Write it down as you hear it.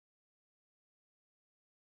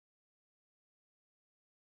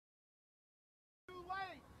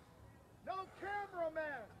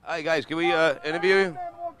Hi guys, can we interview you?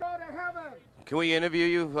 We'll go to heaven. Can we interview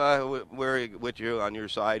you? We're with you on your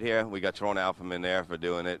side here. We got thrown out from in there for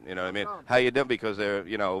doing it. You know what I mean? How you doing? Because they're,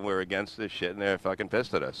 we're against this shit and they're fucking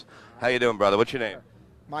pissed at us. How you doing, brother? What's your name?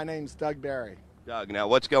 My name's Doug Barry. Doug. Now,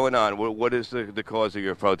 what's going on? What is the cause of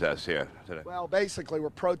your protest here today? Well, basically, we're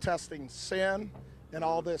protesting sin and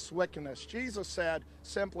all this wickedness. Jesus said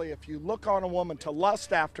simply, if you look on a woman to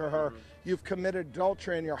lust after her, you've committed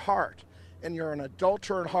adultery in your heart, and you're an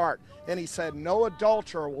adulterer in heart. And he said, no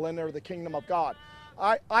adulterer will enter the kingdom of God.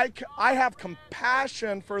 I have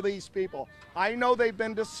compassion for these people. I know they've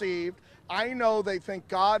been deceived. I know they think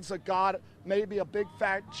God's a God, maybe a big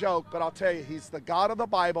fat joke, but I'll tell you, he's the God of the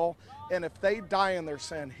Bible, and if they die in their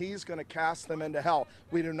sin, he's going to cast them into hell.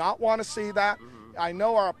 We do not want to see that. I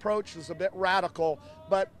know our approach is a bit radical,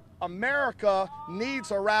 but America needs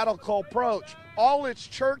a radical approach. All its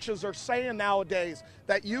churches are saying nowadays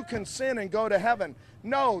that you can sin and go to heaven.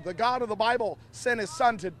 No, the God of the Bible sent his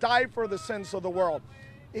son to die for the sins of the world.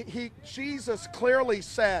 Jesus clearly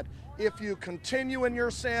said, if you continue in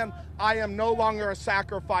your sin, I am no longer a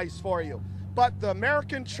sacrifice for you. But the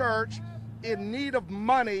American church, in need of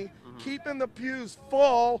money, keeping the pews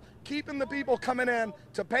full, keeping the people coming in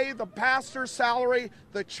to pay the pastor's salary,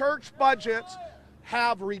 the church budgets,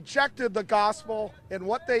 have rejected the gospel, and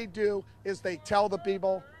what they do is they tell the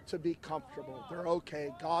people to be comfortable. They're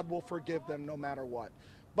okay. God will forgive them no matter what.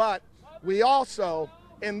 But we also,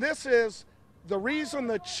 and this is the reason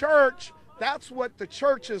the church, that's what the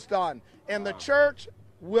church has done. And the church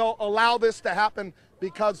will allow this to happen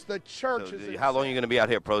because the church is. How long are you going to be out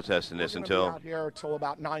here protesting this until? We're out here until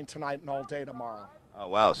about 9 tonight and all day tomorrow. Oh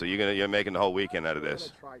wow! So you're making the whole weekend out of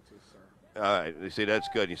this. We're gonna try to, sir. All right. You see, that's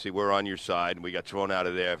good. You see, we're on your side. We got thrown out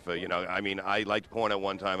of there for, I mean, I liked porn at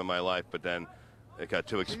one time in my life, but then it got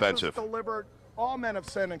too expensive. Jesus delivered, all men have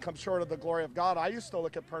sinned and come short of the glory of God. I used to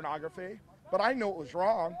look at pornography, but I knew it was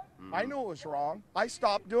wrong. I knew it was wrong. I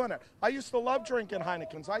stopped doing it. I used to love drinking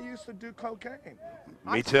Heinekens. I used to do cocaine.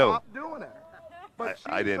 Me too. I stopped doing it. But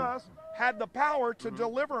I didn't. Jesus had the power to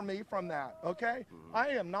deliver me from that, okay? I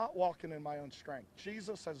am not walking in my own strength.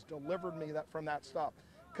 Jesus has delivered me from that stuff.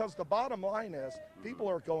 Because the bottom line is, people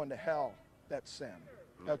are going to hell that sin,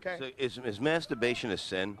 okay? So is masturbation a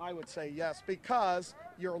sin? I would say yes, because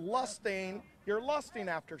you're lusting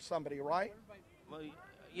after somebody, right? Well,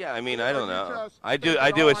 yeah, I mean, I don't know. I do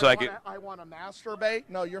thinking, it so I can. I want to masturbate.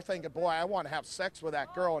 No, you're thinking, boy, I want to have sex with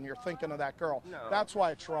that girl, and you're thinking of that girl. No. That's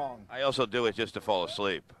why it's wrong. I also do it just to fall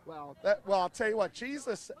asleep. Well, I'll tell you what,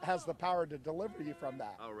 Jesus has the power to deliver you from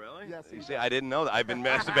that. Oh, really? Yes, he You see, does. I didn't know that. I've been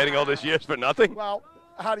masturbating all these years for nothing. Well,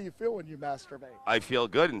 how do you feel when you masturbate? I feel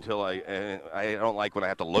good until I don't like when I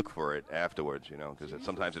have to look for it afterwards, because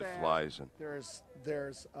sometimes it flies. And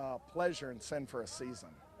There's pleasure in sin for a season,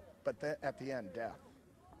 but at the end, death.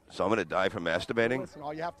 so I'm going to die from masturbating? Listen,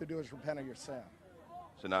 all you have to do is repent of your sin.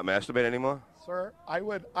 So not masturbate anymore? Sir, I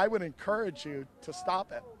would encourage you to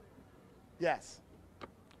stop it. Yes.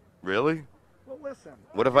 Really? Well, listen.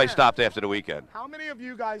 What if I stopped after the weekend? How many of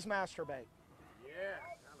you guys masturbate? Yeah.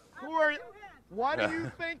 Who are you? What are you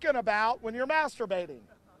thinking about when you're masturbating?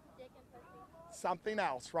 Something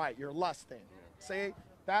else, right? You're lusting. See,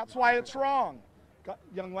 that's why it's wrong.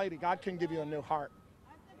 Young lady, God can give you a new heart.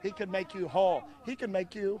 He can make you whole. He can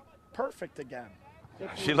make you perfect again.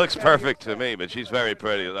 She looks perfect to me, but she's very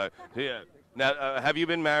pretty. Yeah. Now, have you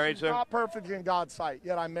been married, sir? Not perfect in God's sight.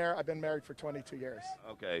 Yet I've been married for 22 years.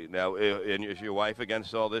 Okay. Now, and is your wife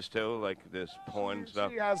against all this too, like this porn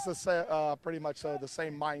stuff? She has pretty much the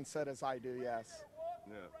same mindset as I do. Yes.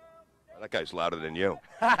 Yeah. Well, that guy's louder than you.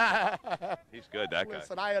 He's good, that guy.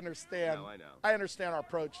 Listen, I understand. No, I know. I understand our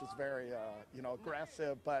approach is very,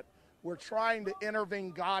 aggressive, but we're trying to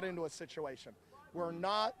intervene God into a situation. We're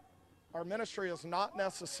not. Our ministry is not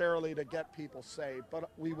necessarily to get people saved, but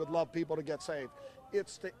we would love people to get saved.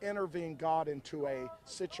 It's to intervene God into a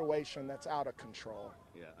situation that's out of control.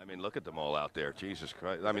 Yeah, I mean, look at them all out there. Jesus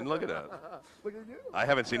Christ. I mean, look at that. Look at you. I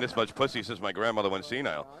haven't seen this much pussy since my grandmother went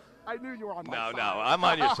senile. I knew you were on my side. No, I'm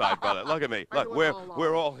on your side, brother. Look at me. Look,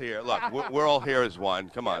 we're all here. Look, we're all here as one.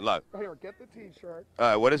 Come on, look. Here, get the T-shirt. All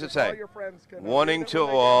right, what does it say? All your friends can Warning to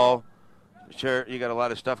all. Sure, you got a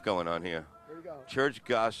lot of stuff going on here. Here you go. Church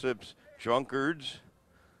gossips, drunkards,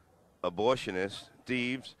 abortionists,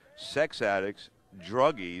 thieves, sex addicts,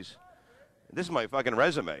 druggies. This is my fucking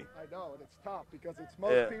resume. I know, and it's tough because it's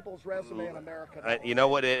most people's resume in America now. You know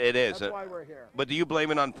what? It is. That's why we're here. But do you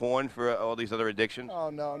blame it on porn for all these other addictions? Oh,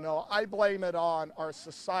 no. I blame it on our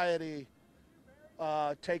society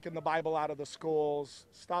taking the Bible out of the schools,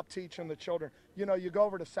 stop teaching the children. You know, you go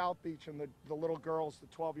over to South Beach and the little girls, the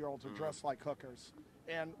 12-year-olds, are dressed like hookers.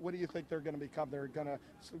 And what do you think they're going to become?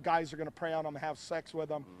 Guys are going to prey on them, have sex with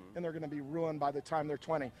them, and they're going to be ruined by the time they're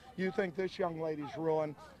 20. You think this young lady's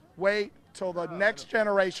ruined? Wait till the next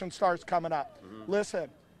generation starts coming up. Listen,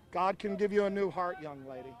 God can give you a new heart, young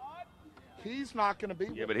lady. He's not going to be.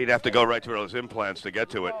 Yeah, but he'd have to go right through those implants to get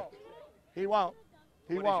to it. He won't.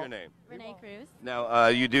 He won't. What is your name? Renee Cruz. Now,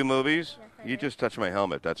 you do movies? Yes, I You do. just touched my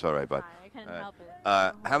helmet. That's all right, bud. Sorry, I couldn't help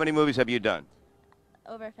it. How many movies have you done?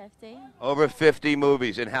 Over 50 Over 50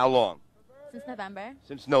 movies. In how long? since November.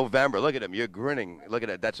 Since November. Look at him. You're grinning. Look at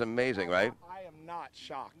that. That's amazing, right? I am not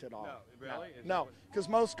shocked at all. No, really? No, because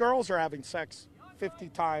most girls are having sex 50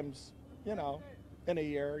 times, in a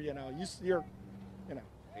year. You're.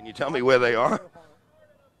 Can you tell me where they are?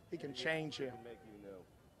 He can change you.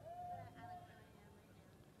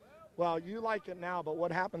 Well, you like it now, but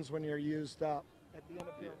what happens when you're used up? At the end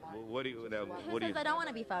of your life? What do you? Now, Who what do says you? I don't want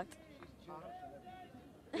to be fucked?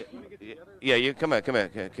 Yeah, you come here. Come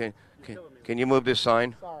here. Can you move this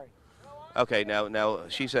sign? Sorry. Okay. Now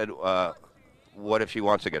she said, what if she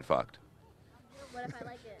wants to get fucked? What if I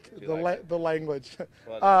like it? The language.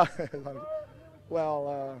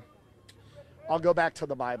 I'll go back to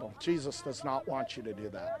the Bible. Jesus does not want you to do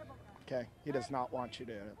that. Okay? He does not want you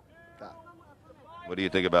to do that. What do you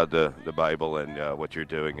think about the Bible and what you're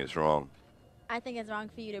doing is wrong? I think it's wrong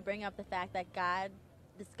for you to bring up the fact that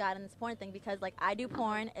this God and this porn thing, because like I do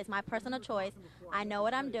porn, it's my personal choice. I know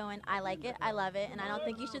what I'm doing. I like it. I love it, and I don't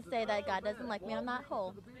think you should say that God doesn't like me. I'm not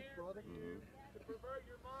whole.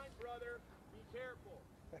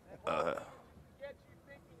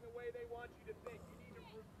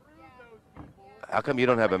 How come you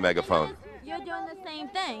don't have a megaphone? You're doing the same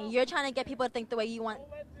thing. You're trying to get people to think the way you want.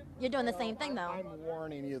 You're doing the same thing, though. I'm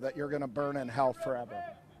warning you that you're going to burn in hell forever.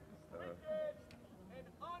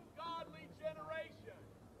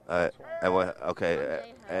 Okay,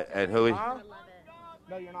 and who is? Huh?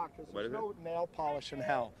 No, you're not, because there's no nail polish in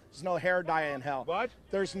hell. There's no hair dye in hell. What?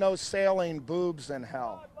 There's no sailing boobs in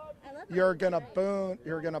hell. You're gonna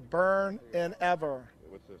burn in ever.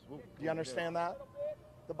 What's this? Do you understand that?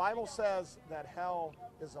 The Bible says that hell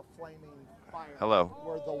is a flaming fire. Hello.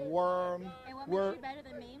 Where the worm. And what Where, makes you better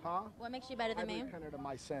than me? huh? What makes you better than I me? repented of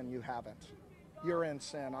my sin. You haven't. You're in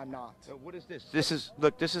sin. I'm not. What is this? This is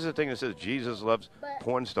a thing that says Jesus loves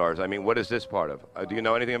porn stars. I mean, what is this part of? Do you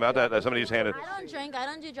know anything about that? Somebody just handed. I don't drink. I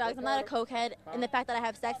don't do drugs. I'm not a cokehead. And the fact that I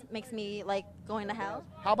have sex makes me like going to hell.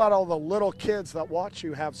 How about all the little kids that watch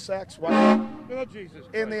you have sex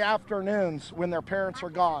in the afternoons when their parents are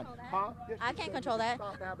gone? Huh? I can't control that.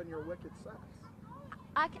 Stop having your wicked sex.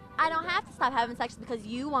 I don't have to stop having sex because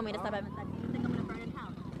you want me to stop having sex. You think I'm gonna burn in hell?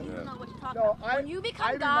 You don't know what you're talking about.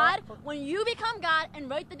 When you become God and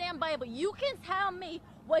write the damn Bible, you can tell me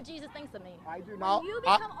what Jesus thinks of me. I do not. When you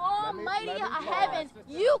become almighty heaven,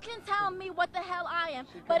 you can tell me what the hell I am.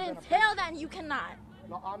 But until then, you cannot.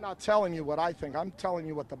 No, I'm not telling you what I think. I'm telling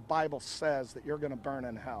you what the Bible says, that you're going to burn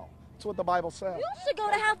in hell. That's what the Bible says. You should go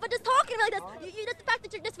to hell for just talking to me like this. Just the fact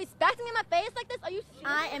that you're disrespecting me in my face like this. Are you?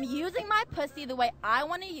 I am using my pussy the way I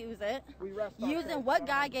want to use it. Using what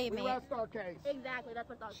God gave me. We rest our case. Exactly. That's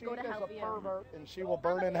what I'll go to hell She for is a you. pervert, and she will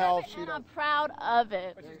burn in hell. And I'm proud of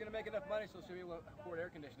it. But she's going to make enough money so she'll be able to afford air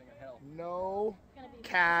conditioning in hell. No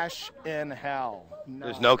cash in hell. No.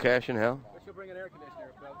 There's no cash in hell. But she'll bring an air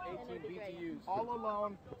conditioner for about 18 BTUs. All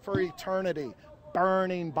alone for eternity,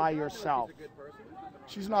 burning by yourself.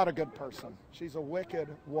 She's not a good person. She's a wicked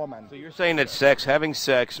woman. So you're saying that having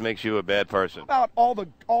sex makes you a bad person? About all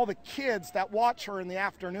the kids that watch her in the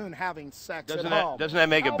afternoon having sex at home. Doesn't that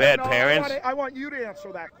make a bad parent? I want you to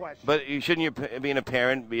answer that question. But shouldn't you, being a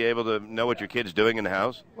parent, be able to know what your kid's doing in the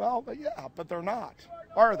house? Well, yeah, but they're not,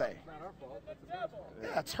 are they?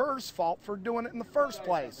 Yeah, it's her fault for doing it in the first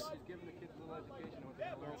place.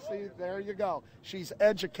 See, there you go. She's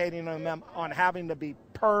educating them on having to be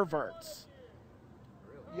perverts.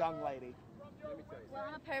 Young lady. Well,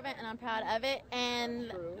 I'm a pervert and I'm proud of it. And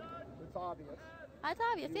True. It's obvious. it's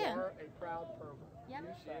obvious, You yeah. are a proud pervert.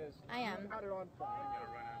 Yep. I am. Got it on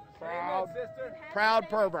Sister. proud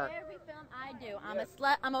pervert. Every film I do, I'm a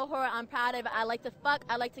slut, I'm a whore, I'm proud of it. I like to fuck,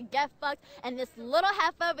 I like to get fucked, and this little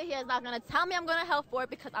half over here is not gonna tell me I'm going to hell for it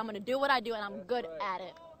because I'm gonna do what I do and I'm good at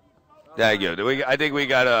it. Thank you. I think we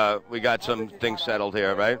got some things settled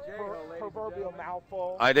here, right? Proverbial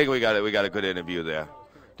mouthful. I think we got a good interview there.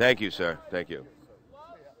 Thank you, sir. Thank you.